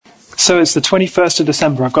So it's the 21st of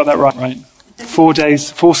December. I've got that right? 4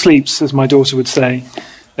 days, 4 sleeps, as my daughter would say.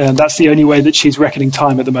 That's the only way that she's reckoning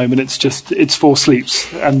time at the moment. It's 4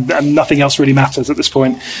 sleeps, and nothing else really matters at this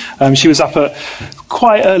point. She was up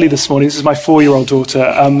quite early this morning. This is my 4-year-old daughter,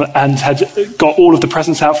 and had got all of the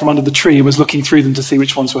presents out from under the tree and was looking through them to see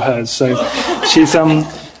which ones were hers. So she's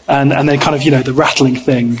and then kind of, the rattling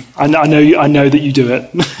thing. I know that you do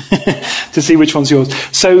it to see which one's yours.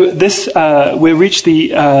 So this we reached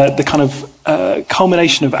the kind of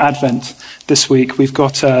culmination of Advent this week. We're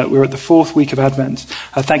at the 4th week of Advent.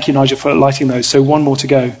 Thank you, Nigel, for lighting those. So 1 more to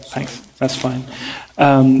go. Thanks. That's fine.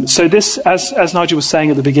 So this, as Nigel was saying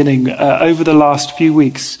at the beginning, over the last few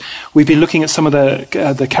weeks, we've been looking at some of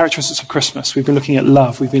the characteristics of Christmas. We've been looking at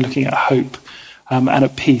love. We've been looking at hope and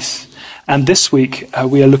at peace. And this week,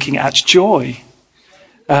 we are looking at joy.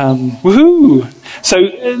 Woohoo! So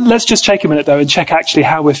let's just take a minute, though, and check actually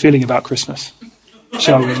how we're feeling about Christmas,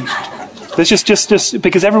 shall we? Let's just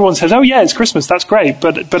because everyone says, oh yeah, it's Christmas, that's great.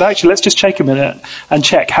 But actually, let's just take a minute and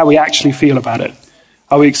check how we actually feel about it.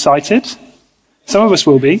 Are we excited? Some of us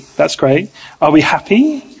will be. That's great. Are we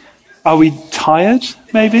happy? Are we tired,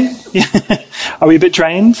 maybe? Are we a bit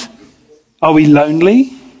drained? Are we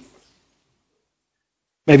lonely?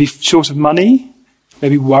 Maybe short of money?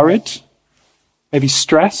 Maybe worried? Maybe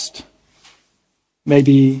stressed?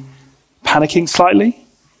 Maybe panicking slightly?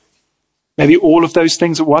 Maybe all of those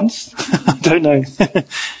things at once? I don't know.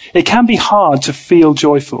 It can be hard to feel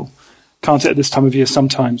joyful, can't it, at this time of year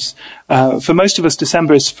sometimes? For most of us,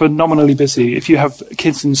 December is phenomenally busy. If you have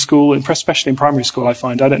kids in school, especially in primary school, I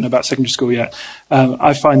don't know about secondary school yet,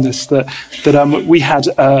 I find this, that we had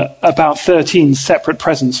about 13 separate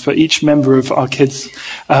presents for each member of our kids'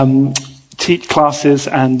 classes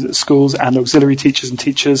and schools, and auxiliary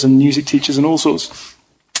teachers and music teachers and all sorts.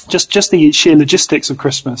 Just the sheer logistics of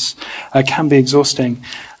Christmas can be exhausting.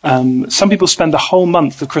 Some people spend the whole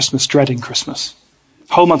month of Christmas dreading Christmas,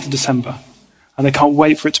 whole month of December, and they can't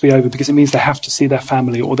wait for it to be over because it means they have to see their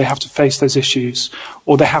family, or they have to face those issues,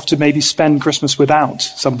 or they have to maybe spend Christmas without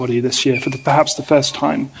somebody this year for perhaps the first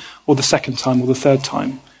time, or the second time, or the third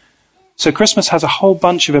time. So Christmas has a whole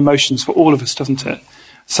bunch of emotions for all of us, doesn't it?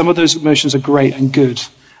 Some of those emotions are great and good,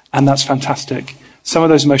 and that's fantastic. Some of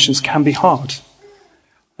those emotions can be hard.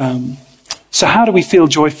 So how do we feel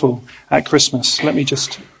joyful at Christmas? Let me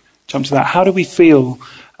just jump to that. How do we feel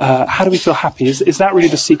happy? Is that really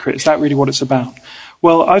the secret? Is that really what it's about?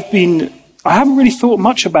 Well, I haven't really thought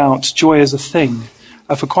much about joy as a thing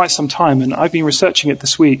for quite some time, and I've been researching it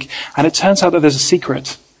this week, and it turns out that there's a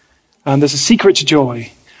secret. There's a secret to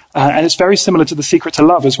joy, and it's very similar to the secret to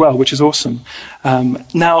love as well, which is awesome.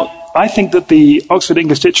 Now, I think that the Oxford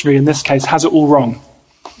English Dictionary in this case has it all wrong.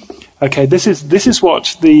 Okay, this is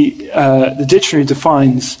what the dictionary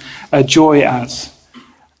defines joy as.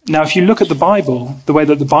 Now, if you look at the Bible, the way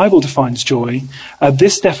that the Bible defines joy,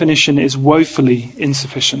 this definition is woefully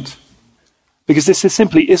insufficient, because this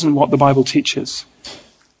simply isn't what the Bible teaches.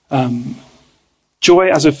 Joy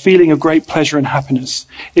as a feeling of great pleasure and happiness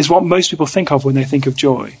is what most people think of when they think of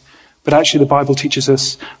joy. But actually, the Bible teaches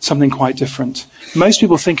us something quite different. Most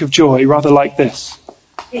people think of joy rather like this,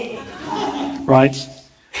 right?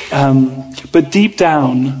 But deep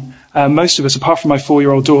down, most of us, apart from my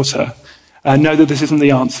 4-year-old daughter, know that this isn't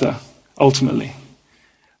the answer, ultimately.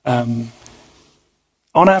 On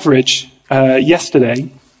average, yesterday,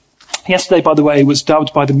 by the way, was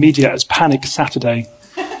dubbed by the media as Panic Saturday.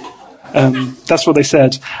 That's what they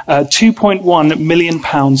said. £2.1 million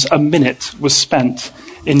a minute was spent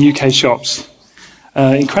in UK shops.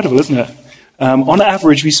 Incredible, isn't it? On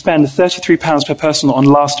average, we spend £33 per person on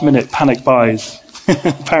last-minute panic buys.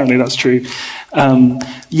 Apparently that's true.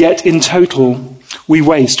 Yet in total, we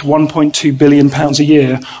waste £1.2 billion a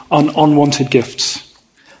year on unwanted gifts.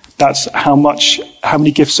 That's how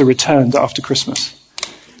many gifts are returned after Christmas.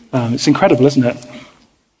 It's incredible, isn't it?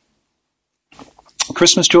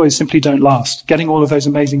 Christmas joys simply don't last. Getting all of those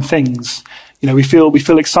amazing things, we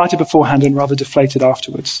feel excited beforehand and rather deflated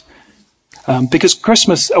afterwards. Because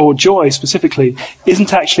Christmas, or joy specifically,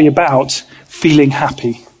 isn't actually about feeling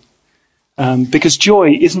happy. Because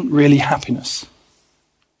joy isn't really happiness.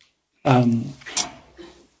 The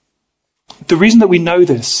reason that we know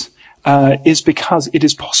this is because it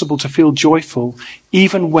is possible to feel joyful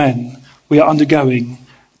even when we are undergoing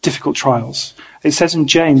difficult trials. It says in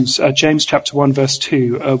James chapter 1, verse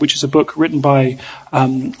 2, which is a book written by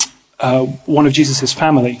one of Jesus'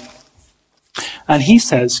 family. And he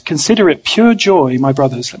says, "Consider it pure joy, my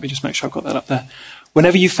brothers." Let me just make sure I've got that up there.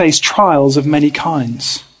 "Whenever you face trials of many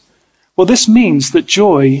kinds." Well, this means that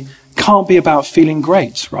joy can't be about feeling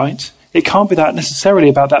great, right? It can't be that necessarily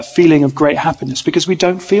about that feeling of great happiness, because we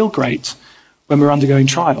don't feel great when we're undergoing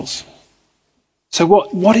trials. So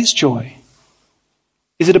what is joy?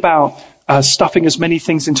 Is it about stuffing as many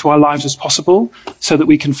things into our lives as possible so that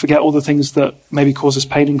we can forget all the things that maybe cause us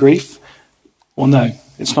pain and grief? Well, no,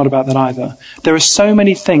 it's not about that either. There are so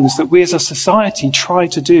many things that we as a society try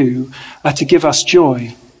to do to give us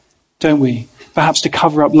joy, don't we? Perhaps to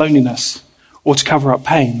cover up loneliness or to cover up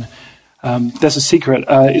pain. There's a secret,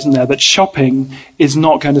 isn't there, that shopping is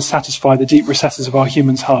not going to satisfy the deep recesses of our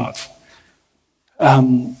human's heart.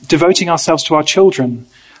 Devoting ourselves to our children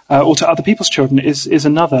or to other people's children is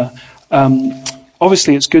another.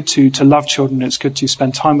 Obviously, it's good to love children, it's good to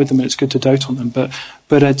spend time with them, and it's good to dote on them,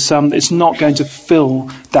 but it's not going to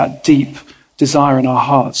fill that deep desire in our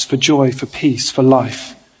hearts for joy, for peace, for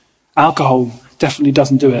life. Alcohol definitely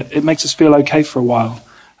doesn't do it. It makes us feel okay for a while,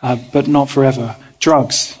 but not forever.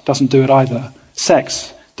 Drugs doesn't do it either.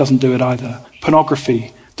 Sex doesn't do it either.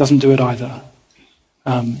 Pornography doesn't do it either.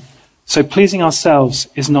 So pleasing ourselves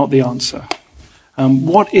is not the answer.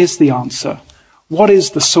 What is the answer? What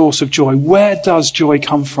is the source of joy? Where does joy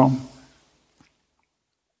come from?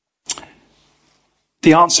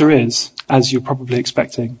 The answer is, as you're probably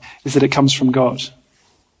expecting, is that it comes from God.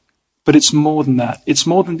 But it's more than that. It's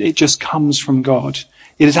more than it just comes from God.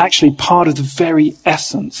 It is actually part of the very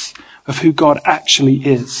essence of who God actually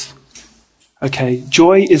is. Okay,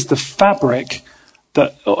 joy is the fabric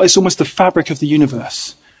it's almost the fabric of the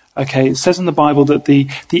universe. Okay, it says in the Bible that the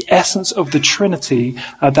essence of the Trinity,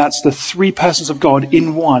 that's the three persons of God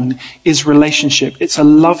in one, is relationship. It's a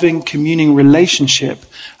loving, communing relationship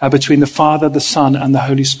between the Father, the Son, and the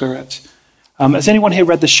Holy Spirit. Has anyone here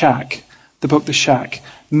read The Shack, the book The Shack?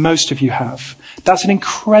 Most of you have. That's an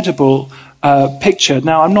incredible picture.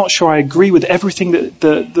 Now, I'm not sure I agree with everything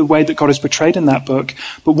that the way that God is portrayed in that book,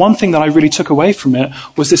 but one thing that I really took away from it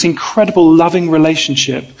was this incredible loving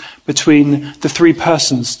relationship between the three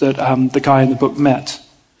persons that the guy in the book met.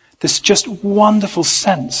 This just wonderful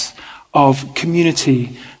sense of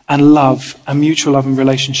community and love and mutual love and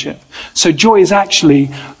relationship. So joy is actually,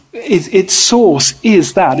 its source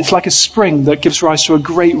is that. It's like a spring that gives rise to a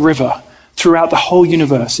great river throughout the whole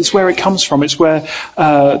universe. It's where it comes from. It's where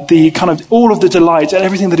the kind of all of the delight and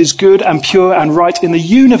everything that is good and pure and right in the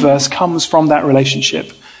universe comes from that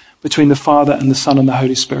relationship between the Father and the Son and the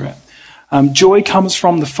Holy Spirit. Joy comes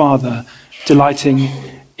from the Father delighting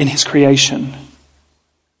in his creation.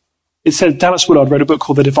 It said Dallas Willard wrote a book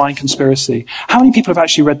called The Divine Conspiracy. How many people have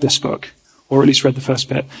actually read this book? Or at least read the first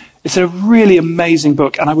bit? It's a really amazing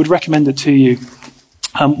book, and I would recommend it to you.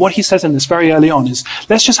 What he says in this very early on is,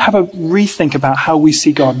 let's just have a rethink about how we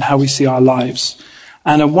see God and how we see our lives.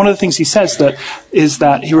 And one of the things he says is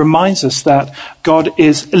that he reminds us that God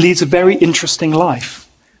leads a very interesting life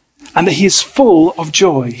and that he is full of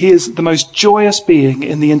joy. He is the most joyous being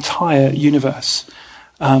in the entire universe.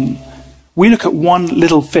 We look at one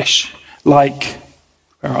little fish like,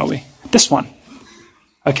 where are we? This one.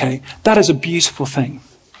 Okay, that is a beautiful thing.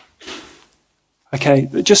 Okay,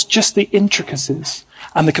 just the intricacies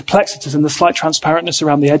and the complexities and the slight transparentness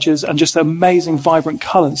around the edges and just the amazing vibrant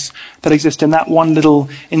colours that exist in that one little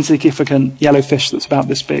insignificant yellow fish that's about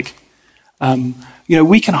this big.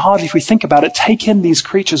 We can hardly, if we think about it, take in these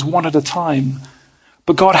creatures one at a time.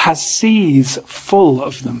 But God has seas full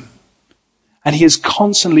of them. And he is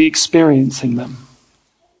constantly experiencing them.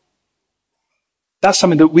 That's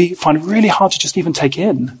something that we find really hard to just even take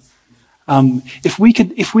in. If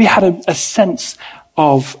we had a sense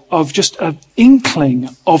of just an inkling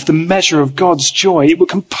of the measure of God's joy, it would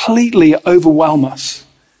completely overwhelm us.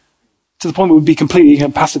 To the point where we'd be completely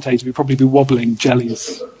incapacitated. We'd probably be wobbling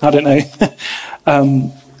jellies. I don't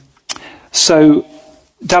know. So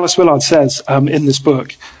Dallas Willard says in this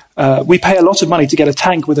book, we pay a lot of money to get a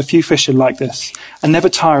tank with a few fish in like this and never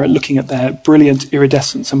tire at looking at their brilliant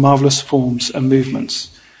iridescence and marvelous forms and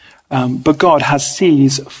movements. But God has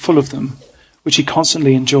seas full of them, which he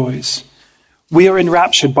constantly enjoys. We are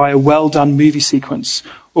enraptured by a well-done movie sequence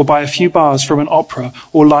or by a few bars from an opera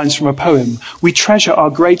or lines from a poem. We treasure our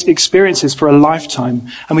great experiences for a lifetime,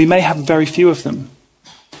 and we may have very few of them.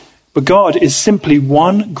 But God is simply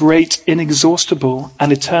one great, inexhaustible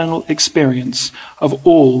and eternal experience of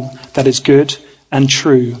all that is good and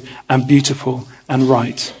true and beautiful and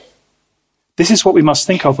right. This is what we must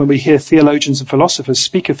think of when we hear theologians and philosophers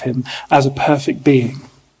speak of him as a perfect being.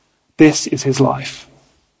 This is his life.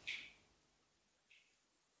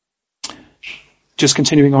 Just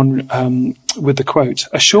continuing on with the quote.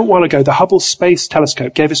 A short while ago, the Hubble Space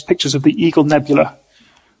Telescope gave us pictures of the Eagle Nebula,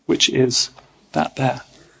 which is that there.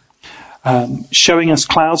 showing us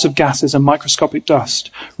clouds of gases and microscopic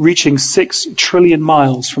dust reaching 6 trillion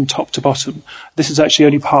miles from top to bottom. This is actually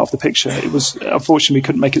only part of the picture. It was, unfortunately, we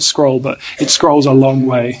couldn't make it scroll, but it scrolls a long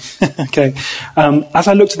way. Okay. As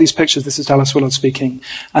I looked at these pictures, this is Dallas Willard speaking,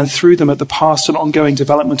 and threw them at the past and ongoing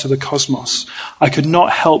development of the cosmos, I could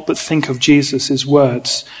not help but think of Jesus'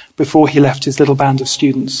 words before he left his little band of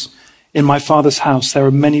students. In my Father's house, there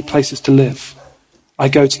are many places to live. I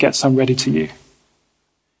go to get some ready to you.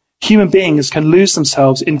 Human beings can lose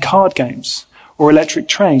themselves in card games or electric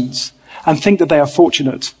trains and think that they are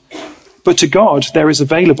fortunate. But to God, there is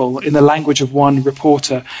available, in the language of one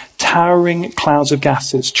reporter, towering clouds of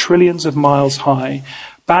gases, trillions of miles high,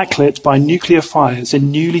 backlit by nuclear fires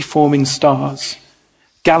in newly forming stars.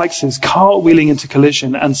 Galaxies cartwheeling into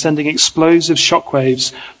collision and sending explosive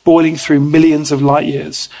shockwaves boiling through millions of light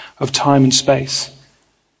years of time and space.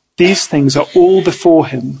 These things are all before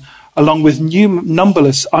him, along with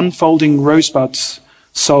numberless unfolding rosebuds,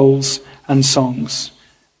 souls, and songs,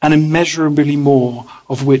 and immeasurably more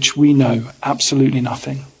of which we know absolutely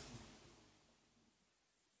nothing.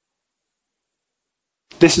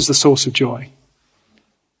 This is the source of joy.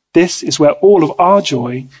 This is where all of our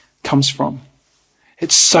joy comes from.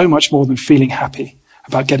 It's so much more than feeling happy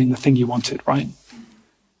about getting the thing you wanted, right?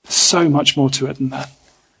 There's so much more to it than that.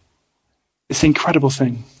 It's an incredible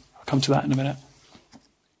thing. I'll come to that in a minute.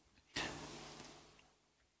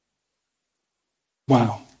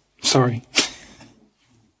 Wow, sorry.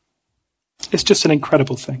 It's just an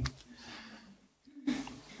incredible thing.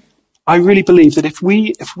 I really believe that if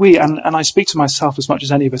we, and I speak to myself as much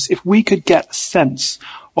as any of us, if we could get a sense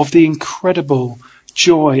of the incredible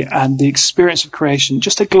joy and the experience of creation,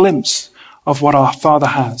 just a glimpse of what our Father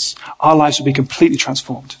has, our lives would be completely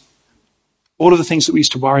transformed. All of the things that we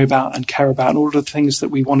used to worry about and care about, and all of the things that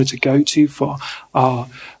we wanted to go to for our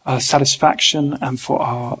satisfaction and for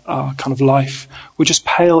our kind of life would just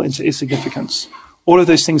pale into insignificance. All of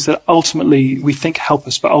those things that ultimately we think help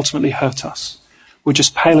us but ultimately hurt us would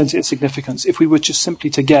just pale into insignificance if we were just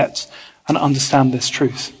simply to get and understand this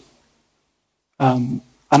truth. And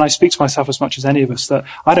I speak to myself as much as any of us that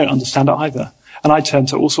I don't understand it either. And I turn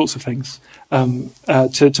to all sorts of things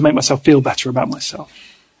to make myself feel better about myself.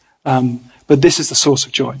 But this is the source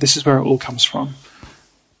of joy. This is where it all comes from.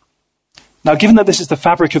 Now, given that this is the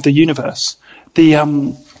fabric of the universe,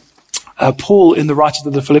 Paul, in the writing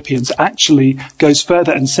of the Philippians, actually goes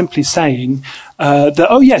further and simply saying that,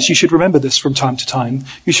 oh yes, you should remember this from time to time.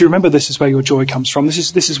 You should remember this is where your joy comes from.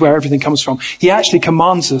 This is where everything comes from. He actually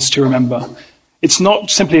commands us to remember. It's not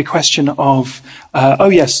simply a question of, oh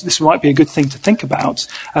yes, this might be a good thing to think about.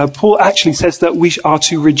 Paul actually says that we are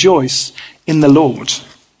to rejoice in the Lord.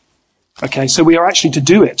 Okay, so we are actually to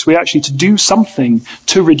do it. We are actually to do something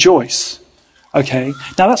to rejoice. Okay,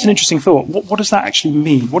 now that's an interesting thought. What does that actually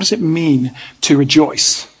mean? What does it mean to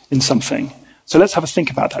rejoice in something? So let's have a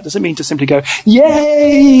think about that. Does it mean to simply go,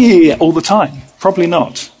 yay, all the time? Probably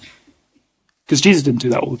not. Because Jesus didn't do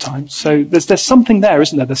that all the time. So there's something there,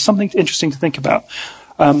 isn't there? There's something interesting to think about.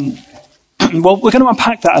 Well, we're going to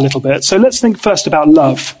unpack that a little bit. So let's think first about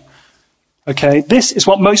love. Okay, this is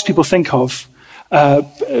what most people think of.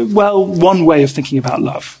 One way of thinking about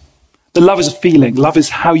love. The love is a feeling. Love is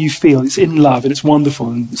how you feel. It's in love, and it's wonderful,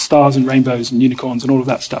 and stars and rainbows and unicorns and all of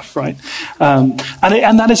that stuff, right? And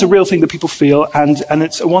that is a real thing that people feel, and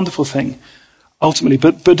it's a wonderful thing, ultimately.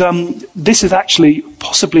 But this is actually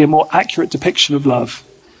possibly a more accurate depiction of love.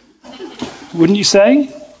 Wouldn't you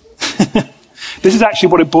say? This is actually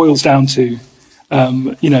what it boils down to,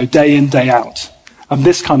 day in, day out.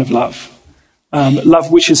 This kind of love.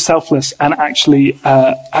 Love which is selfless and actually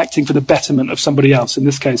acting for the betterment of somebody else, in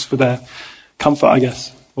this case for their comfort, I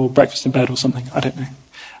guess, or breakfast in bed or something, I don't know.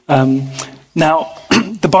 Now,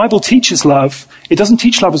 the Bible teaches love. It doesn't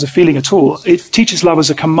teach love as a feeling at all. It teaches love as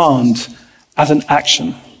a command, as an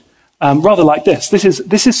action. Rather like this.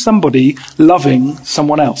 This is somebody loving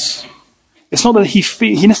someone else. It's not that he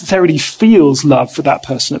necessarily feels love for that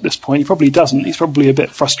person at this point. He probably doesn't. He's probably a bit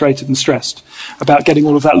frustrated and stressed about getting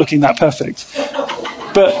all of that looking that perfect.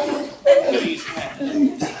 But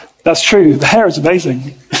that's true. The hair is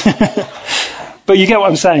amazing. But you get what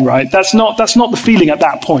I'm saying, right? That's not the feeling at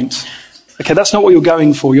that point. Okay, that's not what you're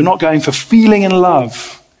going for. You're not going for feeling and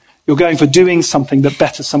love. You're going for doing something that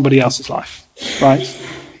betters somebody else's life, right?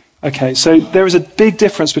 Okay, so there is a big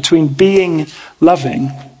difference between being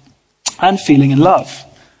loving and feeling in love.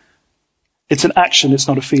 It's an action, it's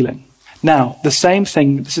not a feeling. Now, the same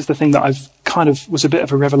thing, this is the thing that I've kind of was a bit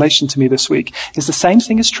of a revelation to me this week, is the same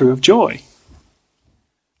thing is true of joy.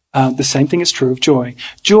 The same thing is true of joy.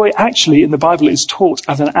 Joy actually in the Bible is taught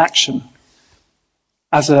as an action.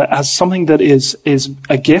 as something that is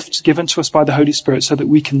a gift given to us by the Holy Spirit so that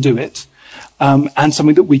we can do it, and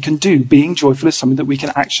something that we can do. Being joyful is something that we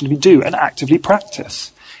can actually do and actively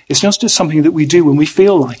practice. It's not just something that we do when we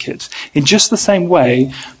feel like it. In just the same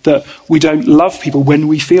way that we don't love people when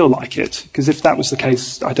we feel like it. Because if that was the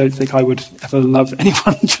case, I don't think I would ever love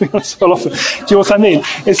anyone, to be honest, so often. Do you know what I mean?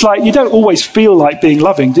 It's like you don't always feel like being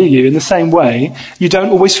loving, do you? In the same way, you don't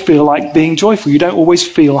always feel like being joyful. You don't always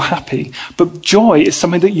feel happy. But joy is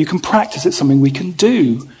something that you can practice. It's something we can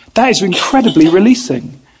do. That is incredibly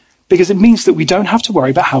releasing. Because it means that we don't have to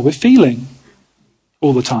worry about how we're feeling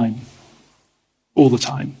all the time. All the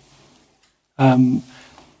time.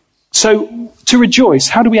 So to rejoice,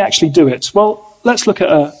 how do we actually do it? Well, let's look at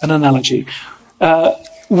an analogy.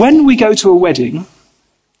 When we go to a wedding,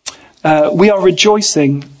 we are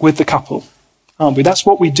rejoicing with the couple, aren't we? That's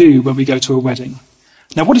what we do when we go to a wedding.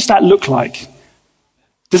 Now, what does that look like?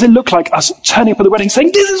 Does it look like us turning up at the wedding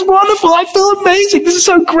saying, this is wonderful, I feel amazing, this is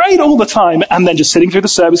so great all the time, and then just sitting through the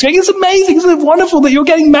service going, it's amazing, isn't it wonderful that you're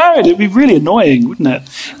getting married? It'd be really annoying, wouldn't it?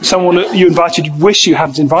 If someone you invited, you wish you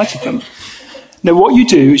hadn't invited them. Now, what you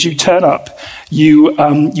do is you turn up, you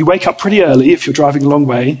wake up pretty early if you're driving a long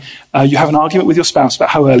way, you have an argument with your spouse about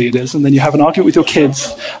how early it is, and then you have an argument with your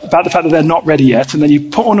kids about the fact that they're not ready yet, and then you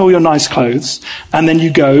put on all your nice clothes, and then you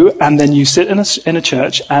go, and then you sit in a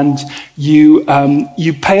church, and you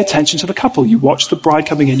pay attention to the couple. You watch the bride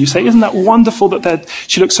coming in. You say, isn't that wonderful that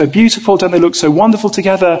she looks so beautiful? Don't they look so wonderful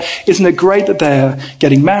together? Isn't it great that they're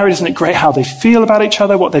getting married? Isn't it great how they feel about each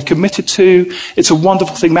other, what they've committed to? It's a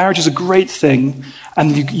wonderful thing. Marriage is a great thing.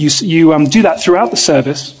 And you do that throughout the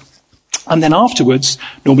service. And then afterwards,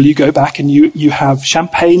 normally you go back and you have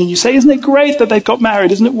champagne and you say, isn't it great that they've got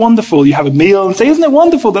married? Isn't it wonderful? You have a meal and say, isn't it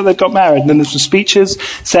wonderful that they've got married? And then there's some speeches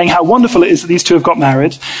saying how wonderful it is that these two have got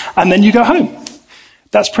married. And then you go home.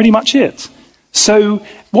 That's pretty much it. So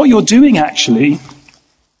what you're doing actually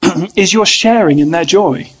is you're sharing in their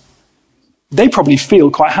joy. They probably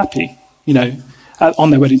feel quite happy,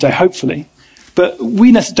 on their wedding day, hopefully. But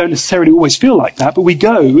we don't necessarily always feel like that, but we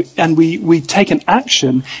go and we take an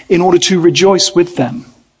action in order to rejoice with them.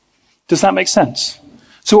 Does that make sense?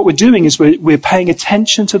 So what we're doing is we're paying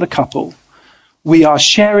attention to the couple. We are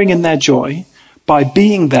sharing in their joy by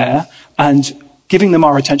being there and giving them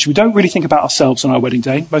our attention. We don't really think about ourselves on our wedding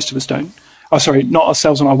day. Most of us don't. Oh, sorry, not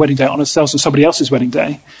ourselves on our wedding day, on ourselves on somebody else's wedding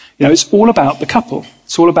day. It's all about the couple.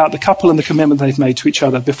 It's all about the couple and the commitment they've made to each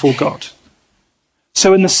other before God.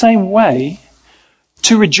 So in the same way,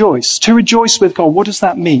 to rejoice with God, what does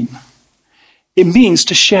that mean? It means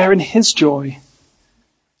to share in his joy,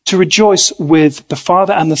 to rejoice with the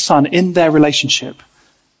Father and the Son in their relationship.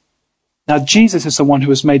 Now, Jesus is the one who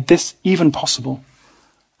has made this even possible.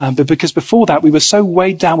 But because before that, we were so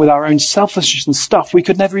weighed down with our own selfishness and stuff, we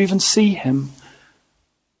could never even see him.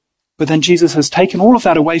 But then Jesus has taken all of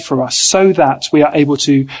that away for us so that we are able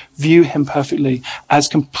to view him perfectly as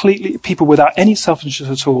completely people without any selfishness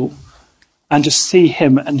at all, and just see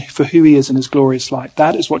him and for who he is in his glorious light.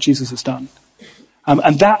 That is what Jesus has done.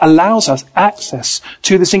 And that allows us access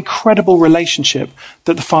to this incredible relationship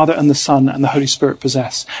that the Father and the Son and the Holy Spirit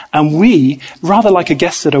possess. And we, rather like a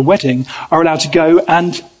guest at a wedding, are allowed to go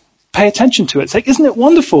and pay attention to it. Say, isn't it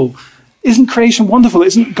wonderful? Isn't creation wonderful?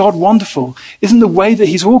 Isn't God wonderful? Isn't the way that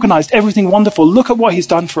he's organized everything wonderful? Look at what he's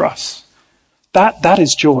done for us. That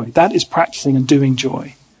is joy. That is practicing and doing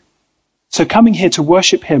joy. So coming here to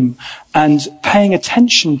worship him and paying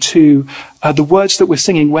attention to the words that we're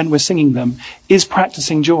singing when we're singing them is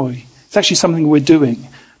practicing joy. It's actually something we're doing.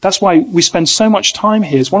 That's why we spend so much time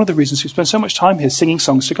here. It's one of the reasons we spend so much time here singing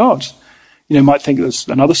songs to God. You might think there's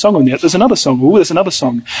another song on the there's another song. Oh, there's another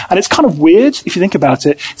song. And it's kind of weird if you think about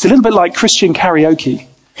it. It's a little bit like Christian karaoke.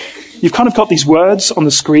 You've kind of got these words on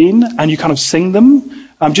the screen and you kind of sing them,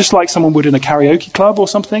 just like someone would in a karaoke club or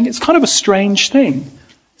something. It's kind of a strange thing.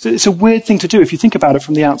 It's a weird thing to do if you think about it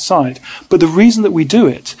from the outside. But the reason that we do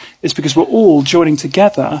it is because we're all joining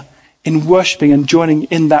together in worshipping and joining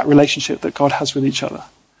in that relationship that God has with each other.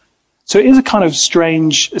 So it is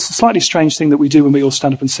it's a slightly strange thing that we do when we all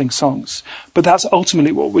stand up and sing songs. But that's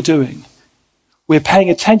ultimately what we're doing. We're paying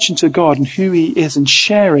attention to God and who he is and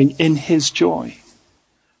sharing in his joy.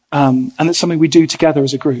 And it's something we do together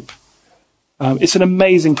as a group. It's an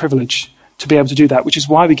amazing privilege to be able to do that, which is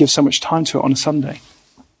why we give so much time to it on a Sunday.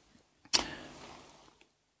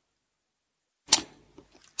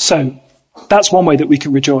 So that's one way that we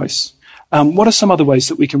can rejoice. What are some other ways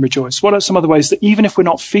that we can rejoice? What are some other ways that even if we're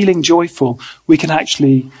not feeling joyful, we can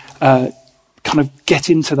actually kind of get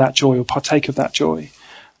into that joy or partake of that joy?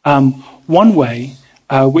 One way,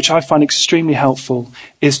 which I find extremely helpful,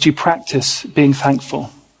 is to practice being thankful.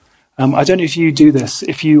 I don't know if you do this,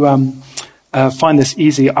 if you find this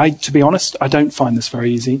easy. To be honest, I don't find this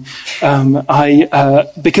very easy.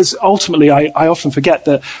 Because ultimately I often forget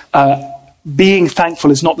that being thankful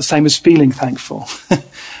is not the same as feeling thankful.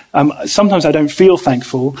 Sometimes I don't feel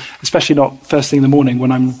thankful, especially not first thing in the morning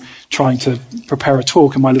when I'm trying to prepare a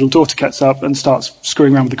talk and my little daughter gets up and starts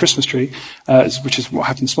screwing around with the Christmas tree, which is what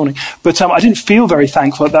happened this morning. But I didn't feel very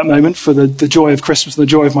thankful at that moment for the joy of Christmas and the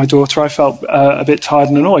joy of my daughter. I felt a bit tired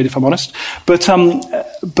and annoyed, if I'm honest. But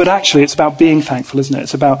actually, it's about being thankful, isn't it?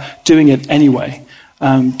 It's about doing it anyway.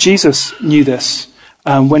 Jesus knew this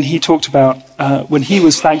when he talked about when he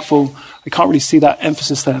was thankful. I can't really see that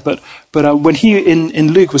emphasis there, but when he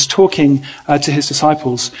in Luke was talking to his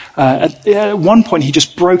disciples, at one point he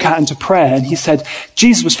just broke out into prayer and he said,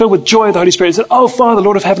 Jesus was filled with joy of the Holy Spirit. He said, "Oh Father,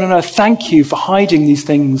 Lord of heaven and earth, thank you for hiding these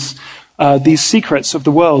things, these secrets of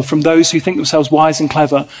the world from those who think themselves wise and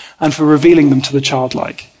clever, and for revealing them to the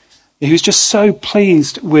childlike." He was just so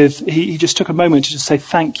pleased with, he just took a moment to just say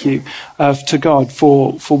thank you to God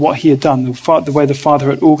for what he had done, the way the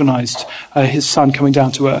Father had organized his Son coming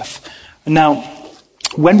down to earth. And now,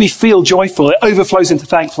 when we feel joyful, it overflows into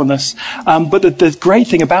thankfulness. But the great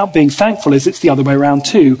thing about being thankful is it's the other way around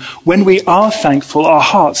too. When we are thankful, our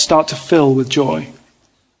hearts start to fill with joy.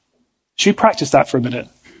 Should we practice that for a minute?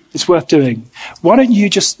 It's worth doing. Why don't you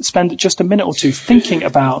just spend just a minute or two thinking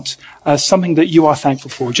about something that you are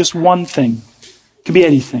thankful for? Just one thing. It can be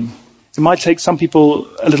anything. It might take some people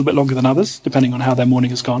a little bit longer than others, depending on how their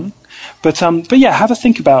morning has gone. But yeah, have a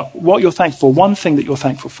think about what you're thankful for, one thing that you're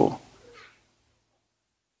thankful for.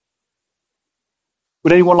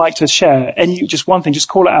 Would anyone like to share just one thing? Just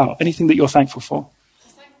call it out. Anything that you're thankful for.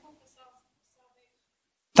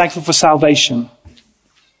 Thankful for salvation.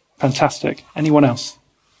 Fantastic. Anyone else?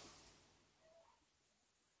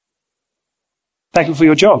 Thankful for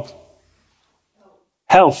your job.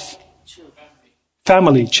 Health.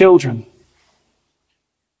 Family. Children.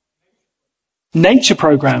 Nature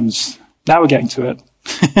programs. Now we're getting to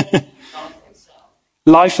it.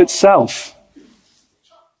 Life itself.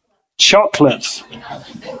 Chocolate.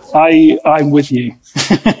 I'm with you.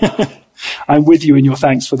 I'm with you in your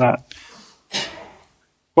thanks for that.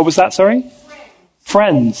 What was that, sorry?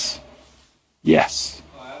 Friends. Yes.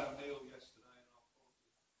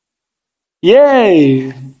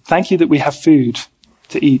 Yay! Thank you that we have food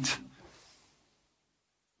to eat.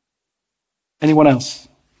 Anyone else?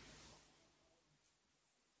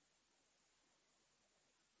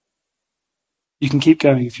 You can keep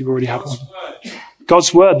going if you've already had one.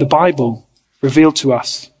 God's word, the Bible, revealed to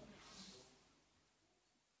us.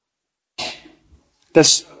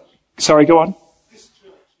 Sorry, go on.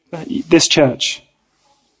 This church.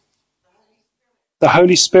 The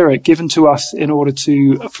Holy Spirit given to us in order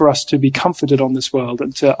for us to be comforted on this world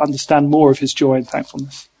and to understand more of his joy and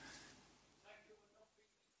thankfulness.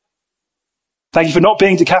 Thank you for not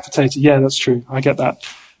being decapitated. Yeah, that's true. I get that.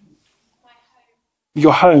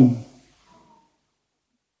 Your home.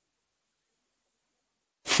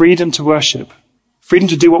 Freedom to worship. Freedom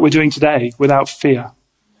to do what we're doing today without fear.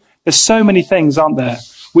 There's so many things, aren't there?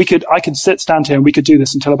 I could stand here and we could do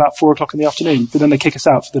this until about 4:00 in the afternoon, but then they kick us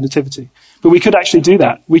out for the nativity. But we could actually do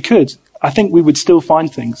that. We could. I think we would still find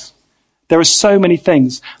things. There are so many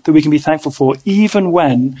things that we can be thankful for, even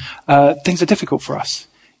when things are difficult for us.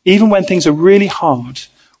 Even when things are really hard,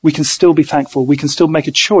 we can still be thankful. We can still make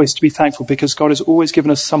a choice to be thankful because God has always given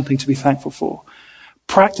us something to be thankful for.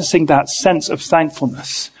 Practicing that sense of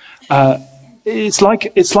thankfulness, it's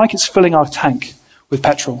like it's filling our tank with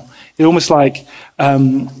petrol. It's almost like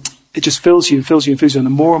it just fills you and fills you and fills you. And the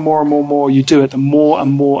more and more and more and more you do it, the more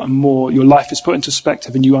and more and more your life is put into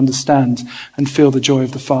perspective and you understand and feel the joy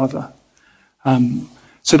of the Father.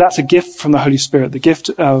 So that's a gift from the Holy Spirit. The gift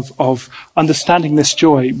of understanding this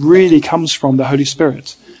joy really comes from the Holy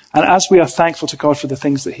Spirit. And as we are thankful to God for the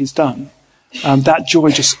things that he's done, that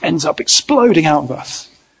joy just ends up exploding out of us.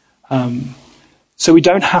 So we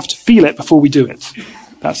don't have to feel it before we do it.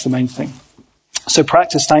 That's the main thing. So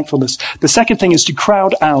practice thankfulness. The second thing is to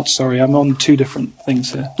crowd out. Sorry, I'm on two different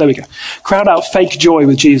things here. There we go. Crowd out fake joy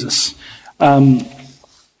with Jesus. I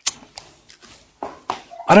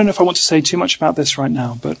don't know if I want to say too much about this right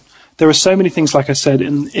now, but there are so many things, like I said,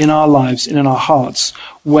 in our lives and in our hearts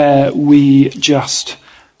where we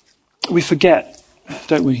forget,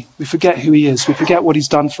 don't we? We forget who he is. We forget what he's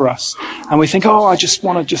done for us. And we think, I just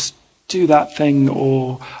want to just do that thing,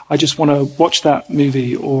 or I just want to watch that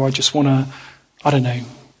movie, or I just want to, I don't know,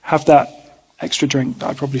 have that extra drink that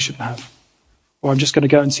I probably shouldn't have. Or I'm just going to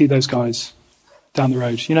go and see those guys down the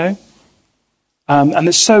road, you know? And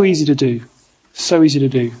it's so easy to do. So easy to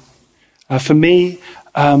do. For me,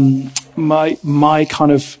 my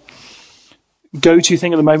kind of go-to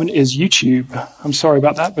thing at the moment is YouTube. I'm sorry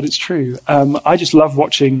about that, but it's true. I just love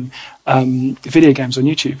watching video games on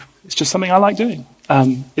YouTube. It's just something I like doing.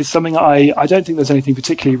 It's something I don't think there's anything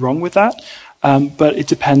particularly wrong with that, but it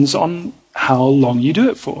depends on how long you do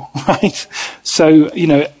it for, right? So,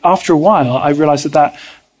 after a while, I realized that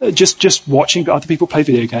just watching other people play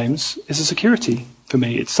video games is a security for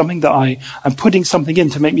me. It's something that I'm putting something in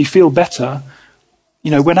to make me feel better,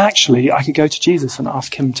 when actually I could go to Jesus and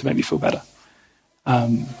ask him to make me feel better.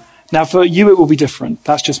 Now, for you, it will be different.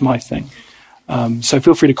 That's just my thing. So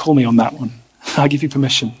feel free to call me on that one. I'll give you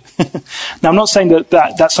permission. Now, I'm not saying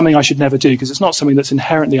that's something I should never do, because it's not something that's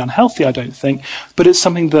inherently unhealthy, I don't think, but it's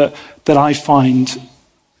something that I find,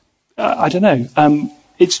 I don't know,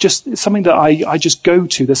 it's something that I just go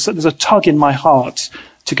to. There's a tug in my heart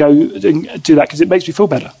to go and do that because it makes me feel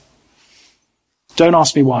better. Don't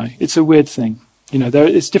ask me why. It's a weird thing.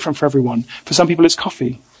 It's different for everyone. For some people, it's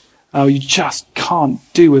coffee. You just can't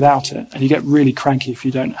do without it, and you get really cranky if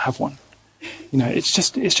you don't have one. It's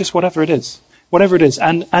just whatever it is. Whatever it is.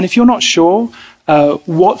 And if you're not sure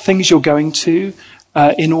what things you're going to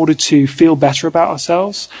in order to feel better about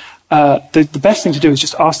ourselves, the best thing to do is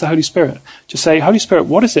just ask the Holy Spirit. Just say, Holy Spirit,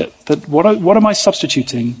 what is it? What am I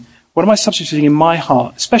substituting? What am I substituting in my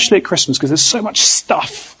heart, especially at Christmas, because there's so much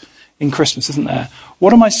stuff in Christmas, isn't there?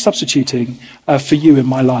 What am I substituting for you in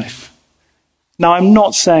my life? Now, I'm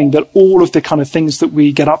not saying that all of the kind of things that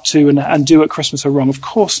we get up to and do at Christmas are wrong. Of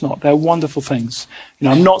course not. They're wonderful things.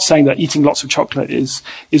 I'm not saying that eating lots of chocolate is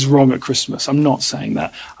wrong at Christmas. I'm not saying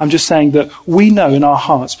that. I'm just saying that we know in our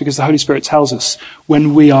hearts, because the Holy Spirit tells us,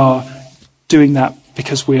 when we are doing that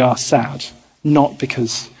because we are sad, not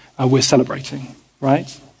because we're celebrating,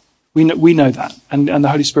 right? We know that, and the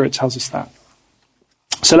Holy Spirit tells us that.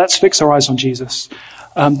 So let's fix our eyes on Jesus.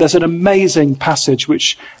 There's an amazing passage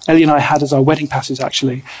which Ellie and I had as our wedding passage,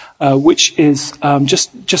 actually, which is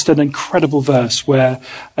just an incredible verse where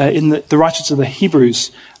the writer to the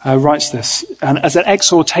Hebrews writes this, and as an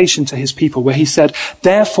exhortation to his people, where he said,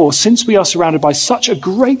 "Therefore, since we are surrounded by such a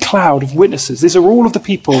great cloud of witnesses," these are all of the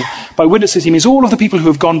people, by witnesses he means all of the people who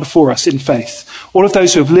have gone before us in faith, all of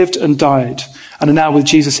those who have lived and died and are now with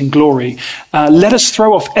Jesus in glory, "let us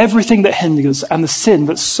throw off everything that hinders and the sin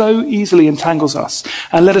that so easily entangles us,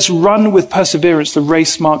 and let us run with perseverance the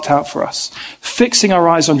race marked out for us, fixing our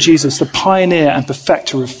eyes on Jesus, the pioneer and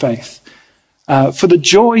perfecter of faith. For the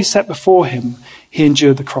joy set before him, he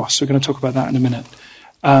endured the cross." We're going to talk about that in a minute.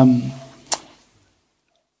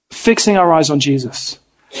 Fixing our eyes on Jesus.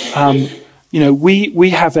 We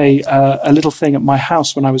have a little thing at my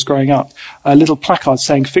house when I was growing up, a little placard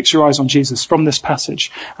saying, "Fix your eyes on Jesus," from this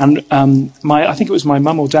passage. And I think it was my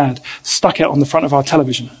mum or dad, stuck it on the front of our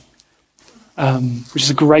television, which is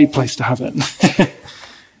a great place to have it.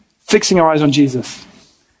 Fixing our eyes on Jesus,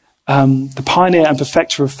 the pioneer and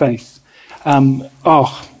perfecter of faith.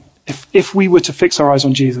 If we were to fix our eyes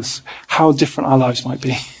on Jesus, how different our lives might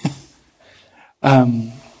be.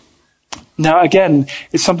 Now, again,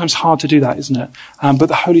 it's sometimes hard to do that, isn't it? But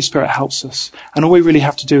the Holy Spirit helps us. And all we really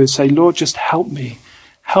have to do is say, "Lord, just help me.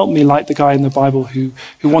 Help me," like the guy in the Bible who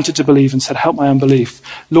wanted to believe and said, "Help my unbelief."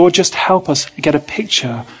 Lord, just help us get a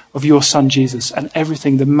picture of your son Jesus and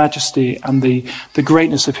everything, the majesty and the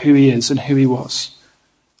greatness of who he is and who he was.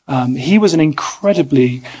 He was an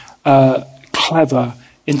incredibly clever,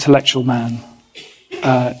 intellectual man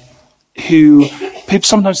who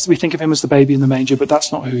sometimes we think of him as the baby in the manger, but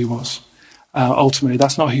that's not who he was. Ultimately,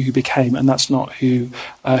 that's not who he became, and that's not who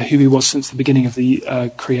he was since the beginning of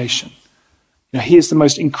the creation. He is the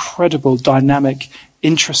most incredible, dynamic,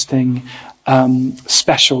 interesting,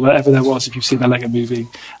 special that ever there was, if you've seen the Lego movie.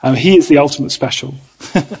 He is the ultimate special.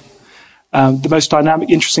 The most dynamic,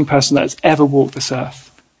 interesting person that has ever walked this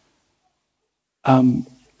earth.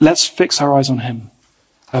 Let's fix our eyes on him.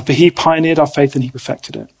 For he pioneered our faith and he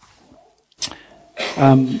perfected it.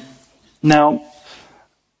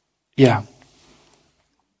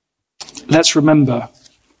 Let's remember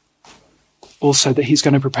also that he's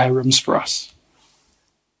going to prepare rooms for us.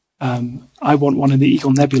 I want one in the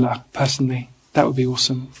Eagle Nebula, personally. That would be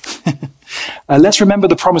awesome. Let's remember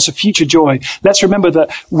the promise of future joy. Let's remember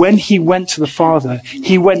that when he went to the Father,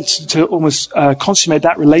 he went to almost consummate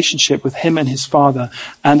that relationship with him and his Father,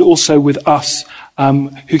 and also with us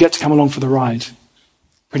who get to come along for the ride,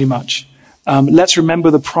 pretty much. Let's remember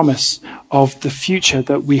the promise of the future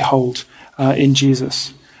that we hold in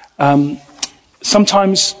Jesus.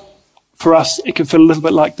 Sometimes for us, it can feel a little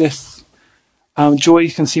bit like this. Joy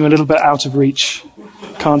can seem a little bit out of reach,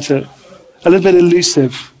 can't it? A little bit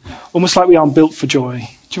elusive, almost like we aren't built for joy. Do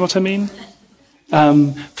you know what I mean?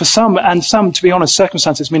 For some, to be honest,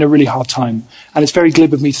 circumstances mean a really hard time. And it's very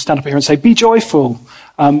glib of me to stand up here and say, be joyful,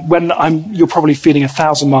 when you're probably feeling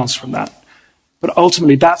 1,000 miles from that. But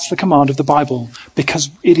ultimately, that's the command of the Bible, because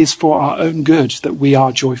it is for our own good that we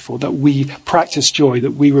are joyful, that we practice joy,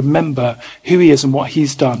 that we remember who he is and what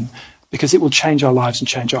he's done, because it will change our lives and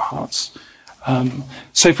change our hearts.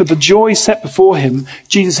 So for the joy set before him,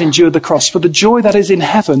 Jesus endured the cross. For the joy that is in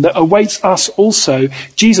heaven that awaits us also,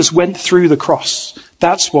 Jesus went through the cross.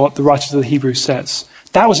 That's what the writer of the Hebrews says.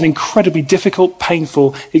 That was an incredibly difficult,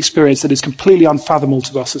 painful experience that is completely unfathomable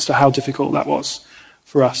to us as to how difficult that was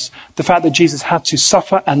for us. The fact that Jesus had to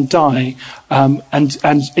suffer and die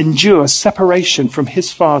and endure separation from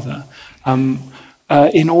his Father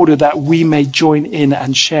in order that we may join in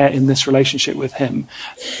and share in this relationship with him.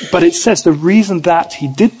 But it says the reason that he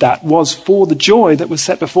did that was for the joy that was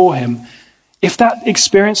set before him. If that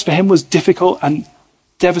experience for him was difficult and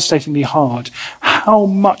devastatingly hard, how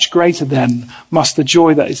much greater then must the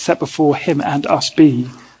joy that is set before him and us be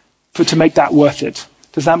to make that worth it?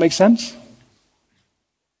 Does that make sense?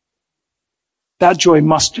 That joy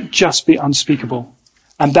must just be unspeakable.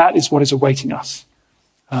 And that is what is awaiting us.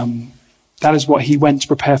 That is what he went to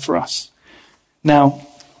prepare for us. Now,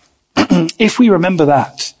 if we remember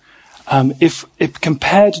that, if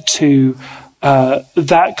compared to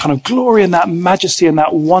that kind of glory and that majesty and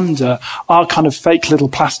that wonder, our kind of fake little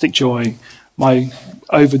plastic joy, my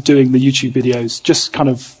overdoing the YouTube videos, just kind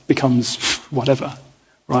of becomes whatever,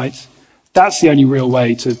 right? That's the only real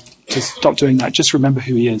way to stop doing that. Just remember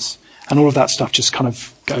who he is. And all of that stuff just kind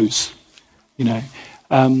of goes, you know.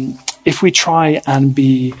 If we try and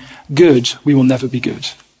be good, we will never be good.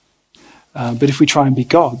 But if we try and be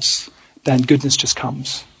God's, then goodness just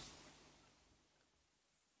comes.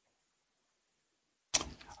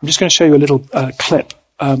 I'm just going to show you a little clip.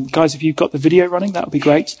 Guys, if you've got the video running, that would be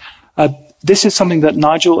great. This is something that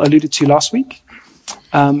Nigel alluded to last week.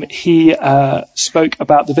 He spoke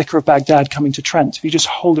about the Vicar of Baghdad coming to Trent. If you just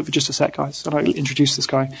hold it for just a sec, guys, and I'll introduce this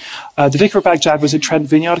guy. The Vicar of Baghdad was in Trent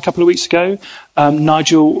Vineyard a couple of weeks ago.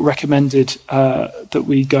 Nigel recommended that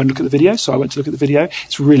we go and look at the video, so I went to look at the video.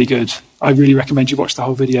 It's really good. I really recommend you watch the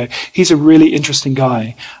whole video. He's a really interesting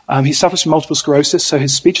guy. He suffers from multiple sclerosis, so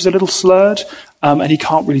his speech is a little slurred, and he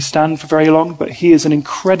can't really stand for very long, but he is an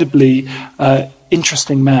incredibly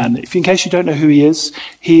interesting man. In case you don't know who he is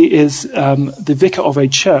the vicar of a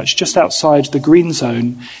church just outside the Green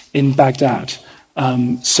Zone in Baghdad.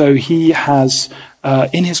 So he has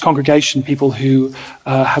in his congregation people who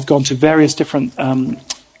have gone to various different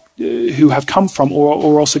who have come from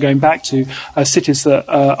or also going back to cities that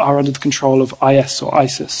are under the control of IS or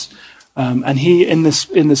ISIS. And he, in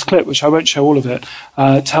this clip, which I won't show all of it,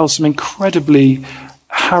 tells some incredibly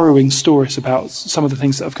harrowing stories about some of the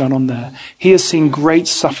things that have gone on there. He has seen great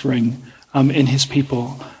suffering in his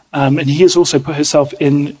people. And he has also put himself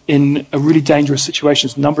in a really dangerous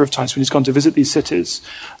situation a number of times when he's gone to visit these cities.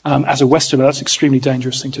 As a Westerner, that's an extremely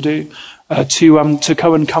dangerous thing to do, to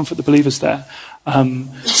go and comfort the believers there.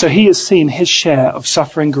 So he has seen his share of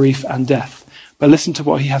suffering, grief, and death. But listen to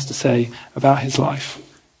what he has to say about his life.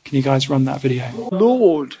 Can you guys run that video?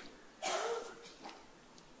 Lord,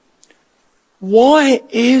 why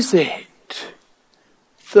is it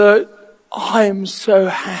that I am so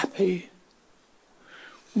happy?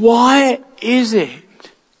 Why is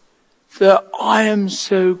it that I am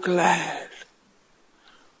so glad?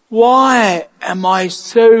 Why am I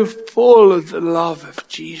so full of the love of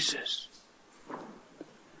Jesus?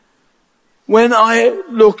 When I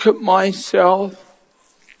look at myself,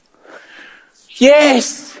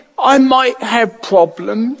 yes, I might have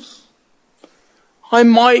problems. I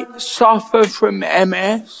might suffer from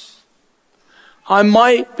MS. I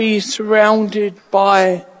might be surrounded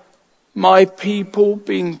by my people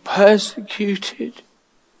being persecuted.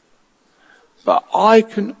 But I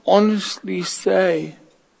can honestly say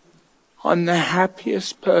I'm the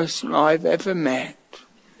happiest person I've ever met.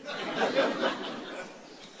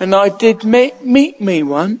 And I did meet me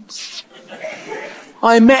once.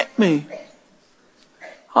 I met me.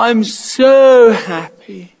 I'm so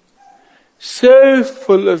happy, so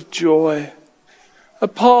full of joy,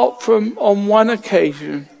 apart from on one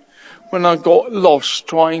occasion when I got lost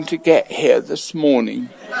trying to get here this morning.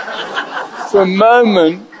 For a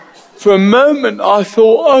moment I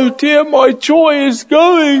thought, oh dear, my joy is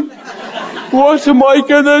going. What am I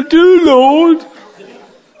going to do, Lord?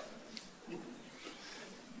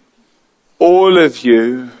 All of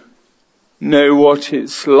you know what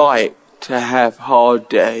it's like to have hard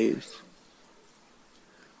days.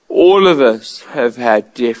 All of us have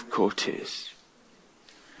had difficulties.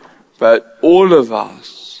 But all of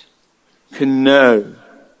us can know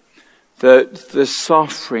that the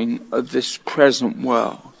suffering of this present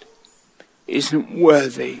world isn't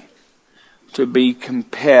worthy to be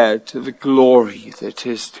compared to the glory that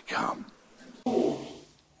is to come.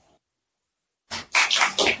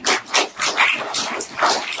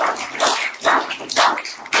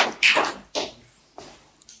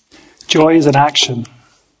 Joy is an action.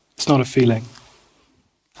 It's not a feeling.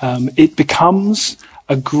 It becomes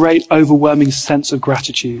a great, overwhelming sense of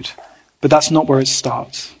gratitude, but that's not where it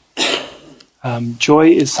starts. Joy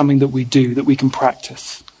is something that we do, that we can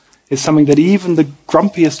practice. It's something that even the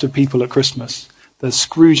grumpiest of people at Christmas, the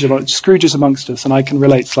Scrooges amongst us, and I can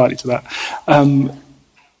relate slightly to that,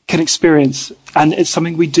 can experience, and it's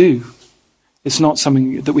something we do. It's not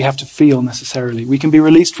something that we have to feel necessarily. We can be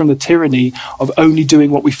released from the tyranny of only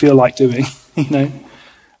doing what we feel like doing,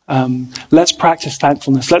 Let's practice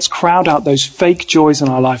thankfulness. Let's crowd out those fake joys in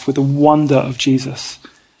our life with the wonder of Jesus.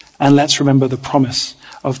 And let's remember the promise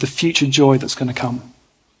of the future joy that's going to come.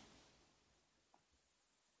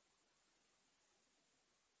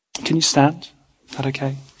 Can you stand? Is that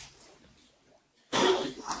okay?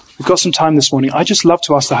 We've got some time this morning. I just love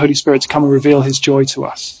to ask the Holy Spirit to come and reveal his joy to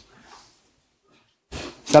us.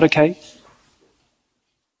 Is that okay?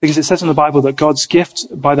 Because it says in the Bible that God's gift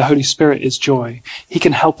by the Holy Spirit is joy. He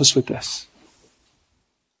can help us with this.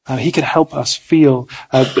 He can help us feel,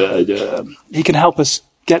 he can help us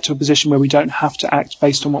get to a position where we don't have to act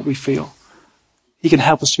based on what we feel. He can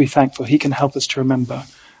help us to be thankful. He can help us to remember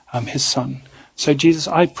his Son. So Jesus,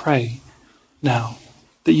 I pray now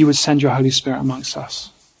that you would send your Holy Spirit amongst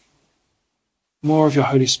us. More of your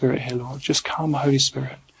Holy Spirit here, Lord. Just come, Holy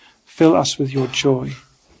Spirit. Fill us with your joy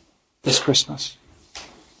this Christmas.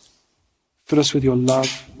 Fill us with your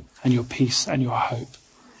love and your peace and your hope.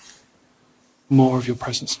 More of your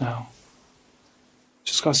presence now.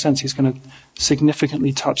 Just got a sense he's going to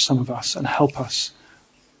significantly touch some of us and help us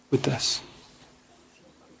with this.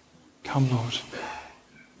 Come, Lord.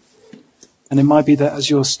 And it might be that as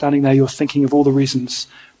you're standing there, you're thinking of all the reasons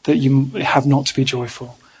that you have not to be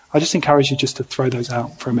joyful. I just encourage you just to throw those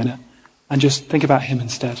out for a minute and just think about him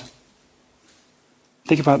instead.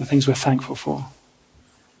 Think about the things we're thankful for.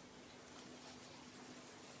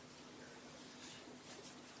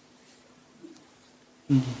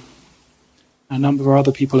 A number of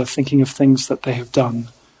other people are thinking of things that they have done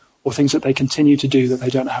or things that they continue to do that they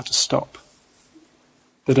don't know how to stop,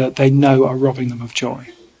 that they know are robbing them of joy.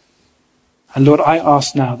 And Lord, I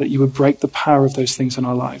ask now that you would break the power of those things in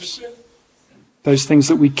our lives, those things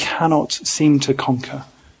that we cannot seem to conquer,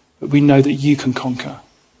 but we know that you can conquer.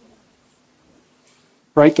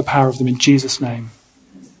 Break the power of them in Jesus' name.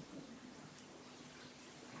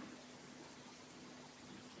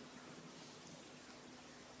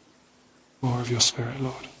 More of your Spirit,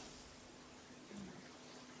 Lord.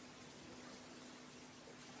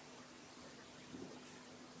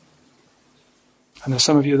 And there's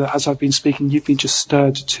some of you that as I've been speaking, you've been just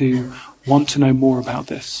stirred to want to know more about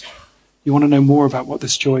this. You want to know more about what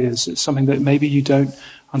this joy is. It's something that maybe you don't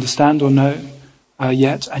understand or know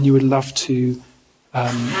yet, and you would love to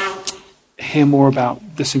hear more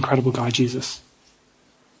about this incredible guy, Jesus.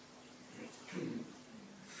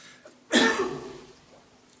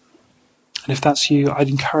 And if that's you, I'd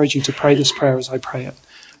encourage you to pray this prayer as I pray it.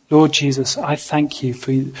 Lord Jesus, I thank you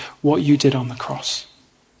for what you did on the cross.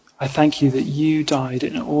 I thank you that you died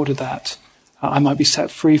in order that I might be set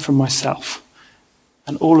free from myself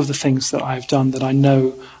and all of the things that I have done that I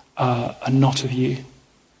know are not of you.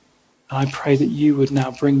 And I pray that you would now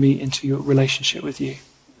bring me into your relationship with you.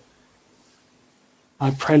 I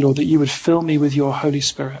pray, Lord, that you would fill me with your Holy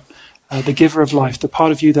Spirit, the giver of life, the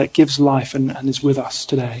part of you that gives life and is with us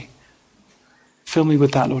today. Fill me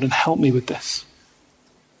with that, Lord, and help me with this.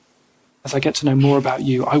 As I get to know more about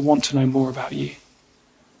you, I want to know more about you.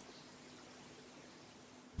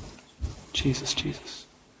 Jesus, Jesus.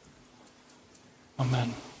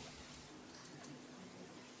 Amen.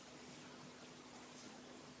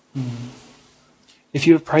 If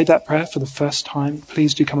you have prayed that prayer for the first time,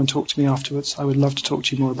 please do come and talk to me afterwards. I would love to talk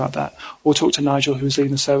to you more about that. Or talk to Nigel, who is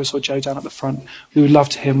leading the service, or Joe down at the front. We would love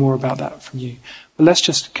to hear more about that from you. But let's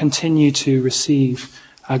just continue to receive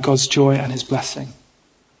God's joy and his blessing.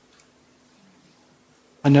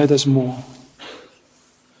 I know there's more.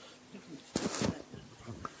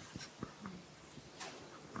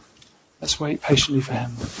 Let's wait patiently for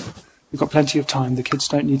him. We've got plenty of time. The kids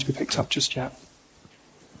don't need to be picked up just yet.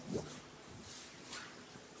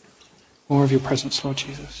 More of your presence, Lord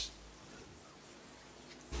Jesus.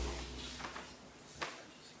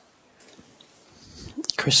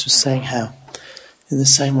 Chris was saying how, in the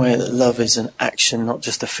same way that love is an action, not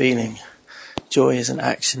just a feeling, joy is an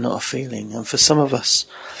action, not a feeling. And for some of us,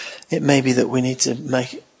 It may be that we need to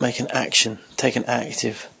make an action, take an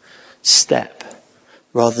active step,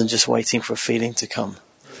 rather than just waiting for a feeling to come.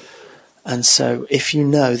 And so, if you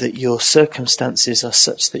know that your circumstances are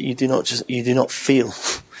such that you do not feel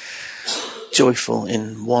joyful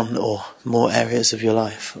in one or more areas of your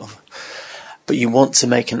life, but you want to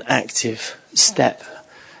make an active step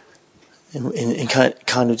in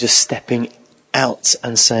kind of just stepping out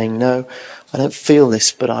and saying, no, I don't feel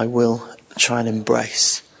this, but I will try and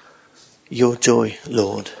embrace your joy,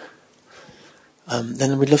 Lord.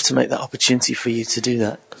 Then we'd love to make that opportunity for you to do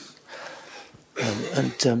that.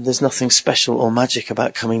 There's nothing special or magic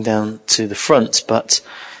about coming down to the front, but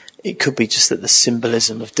it could be just that the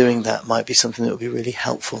symbolism of doing that might be something that would be really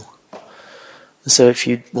helpful. And so if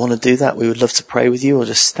you want to do that, we would love to pray with you or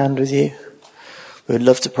just stand with you. We would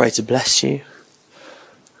love to pray to bless you.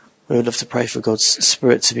 We would love to pray for God's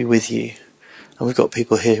Spirit to be with you. And we've got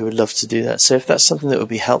people here who would love to do that. So if that's something that would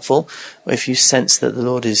be helpful, or if you sense that the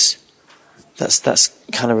Lord that's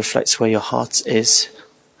kind of reflects where your heart is,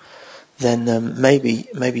 then maybe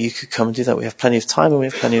you could come and do that. We have plenty of time and we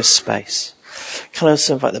have plenty of space. Can I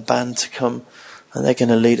also invite the band to come, and they're going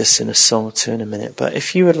to lead us in a song or two in a minute. But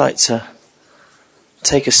if you would like to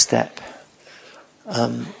take a step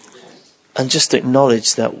and just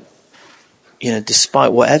acknowledge that,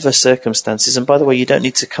 despite whatever circumstances, and by the way, you don't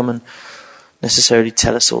need to come and necessarily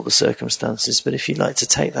tell us all the circumstances, but if you'd like to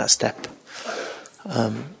take that step,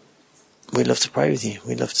 we'd love to pray with you.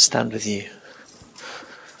 We'd love to stand with you.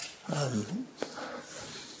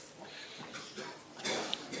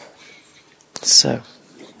 So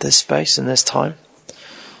there's space and there's time,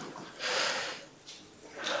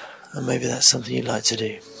 and maybe that's something you'd like to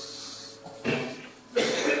do.